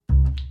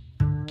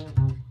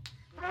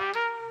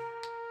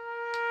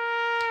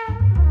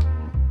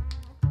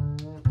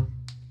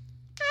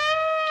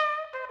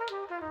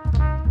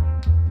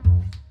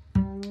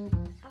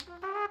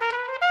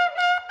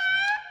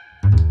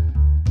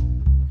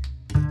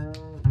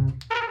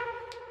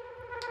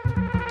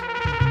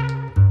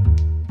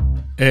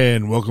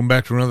And welcome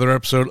back to another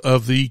episode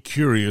of The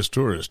Curious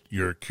Tourist,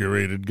 your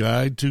curated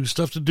guide to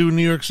stuff to do in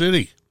New York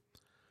City.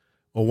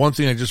 Well, one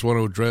thing I just want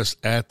to address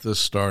at the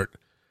start,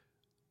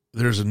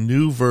 there's a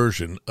new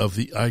version of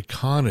the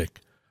iconic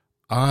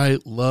I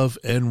Love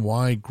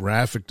NY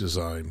graphic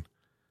design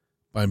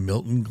by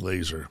Milton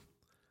Glaser.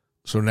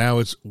 So now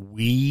it's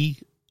We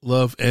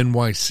Love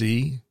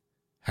NYC,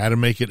 how to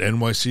make it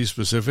NYC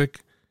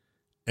specific,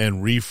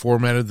 and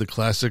reformatted the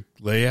classic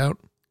layout.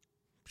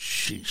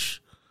 Sheesh.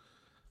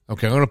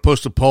 Okay, I'm going to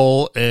post a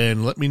poll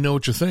and let me know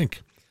what you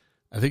think.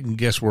 I think you can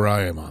guess where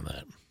I am on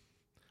that.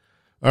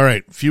 All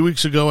right, a few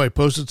weeks ago, I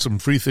posted some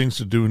free things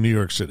to do in New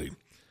York City.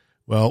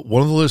 Well,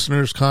 one of the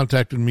listeners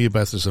contacted me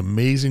about this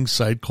amazing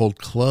site called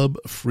Club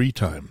Free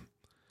Time.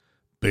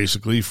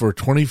 Basically, for a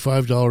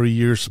 $25 a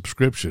year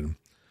subscription,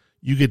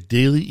 you get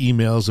daily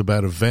emails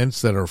about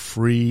events that are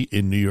free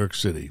in New York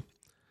City.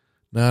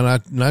 Now,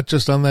 not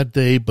just on that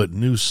day, but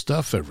new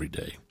stuff every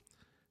day.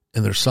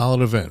 And they're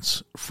solid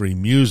events, free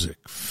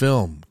music,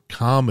 film,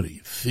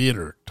 comedy,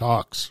 theater,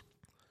 talks,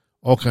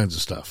 all kinds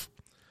of stuff.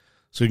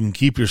 So you can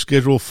keep your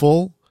schedule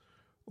full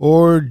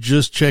or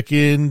just check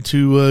in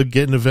to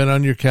get an event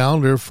on your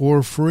calendar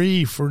for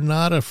free, for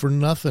nada, for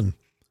nothing.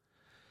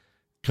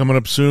 Coming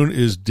up soon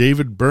is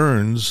David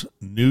Byrne's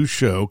new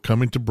show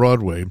coming to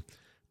Broadway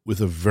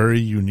with a very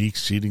unique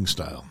seating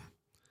style.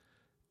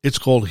 It's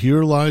called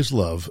Here Lies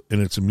Love,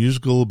 and it's a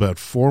musical about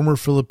former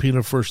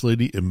Filipina First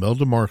Lady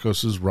Imelda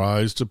Marcos's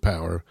rise to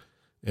power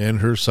and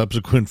her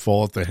subsequent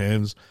fall at the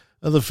hands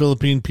of the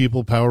Philippine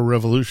People Power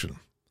Revolution.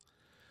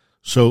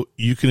 So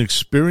you can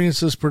experience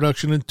this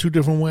production in two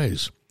different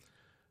ways.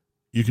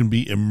 You can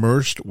be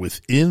immersed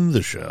within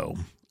the show,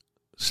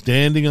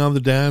 standing on the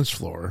dance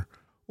floor,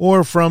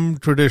 or from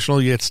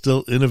traditional yet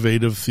still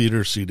innovative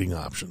theater seating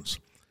options.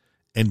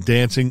 And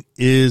dancing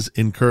is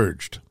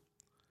encouraged.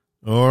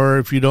 Or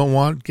if you don't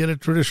want, get a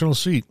traditional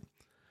seat.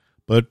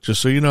 But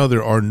just so you know,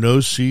 there are no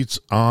seats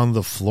on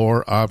the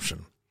floor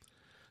option.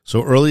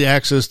 So early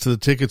access to the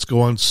tickets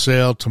go on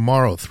sale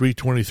tomorrow,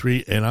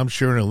 3/23, and I'm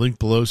sharing a link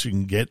below so you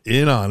can get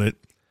in on it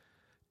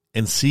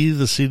and see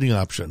the seating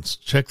options.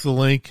 Check the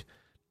link,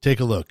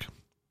 take a look.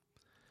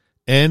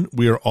 And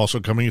we are also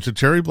coming into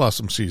cherry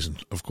blossom season,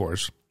 of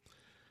course.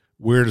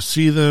 Where to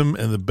see them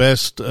and the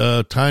best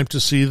time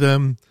to see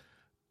them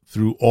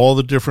through all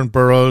the different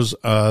boroughs.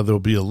 There'll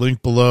be a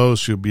link below,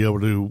 so you'll be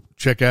able to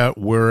check out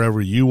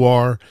wherever you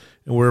are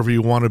and wherever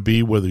you want to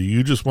be, whether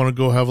you just want to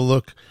go have a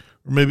look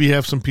or maybe you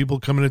have some people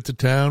coming into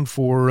town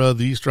for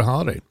the Easter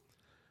holiday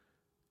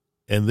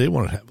and they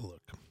want to have a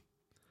look.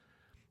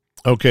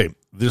 Okay,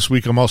 this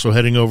week I'm also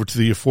heading over to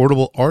the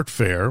Affordable Art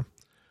Fair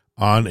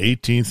on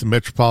 18th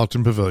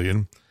Metropolitan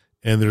Pavilion,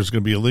 and there's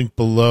going to be a link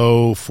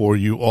below for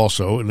you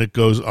also, and it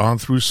goes on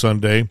through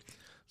Sunday.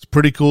 It's a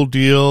pretty cool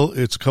deal.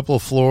 It's a couple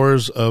of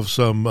floors of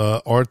some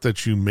art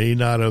that you may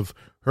not have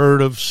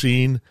heard of,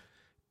 seen,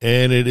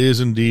 and it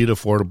is indeed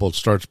affordable. It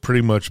starts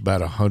pretty much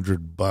about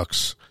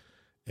 $100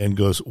 and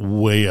goes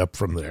way up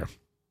from there.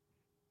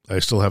 I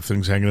still have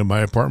things hanging in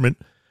my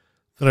apartment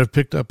that I've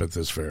picked up at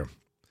this fair.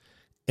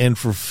 And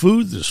for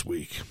food this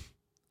week,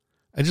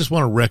 I just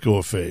want to reco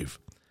a fave.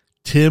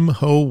 Tim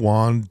Ho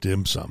Wan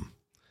Dim Sum.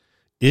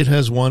 It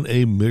has won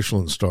a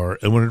Michelin star,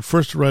 and when it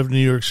first arrived in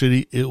New York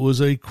City, it was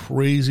a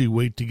crazy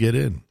wait to get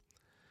in.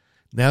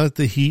 Now that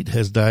the heat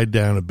has died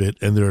down a bit,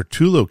 and there are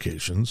two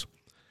locations,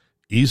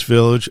 East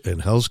Village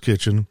and Hell's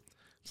Kitchen,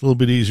 it's a little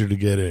bit easier to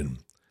get in.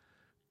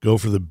 Go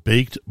for the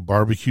baked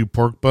barbecue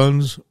pork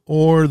buns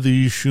or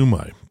the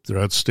shumai.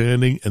 They're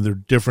outstanding, and they're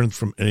different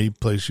from any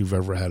place you've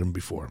ever had them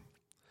before.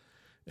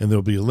 And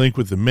there'll be a link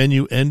with the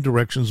menu and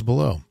directions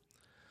below.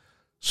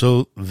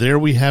 So there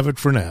we have it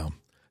for now.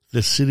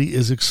 The city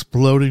is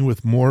exploding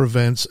with more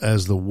events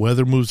as the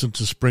weather moves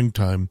into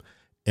springtime,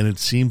 and it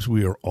seems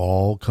we are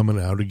all coming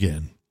out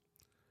again.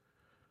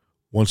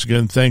 Once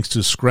again, thanks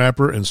to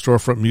Scrapper and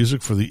Storefront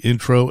Music for the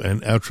intro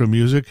and outro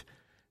music.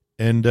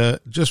 And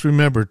just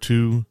remember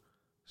to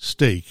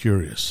stay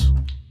curious.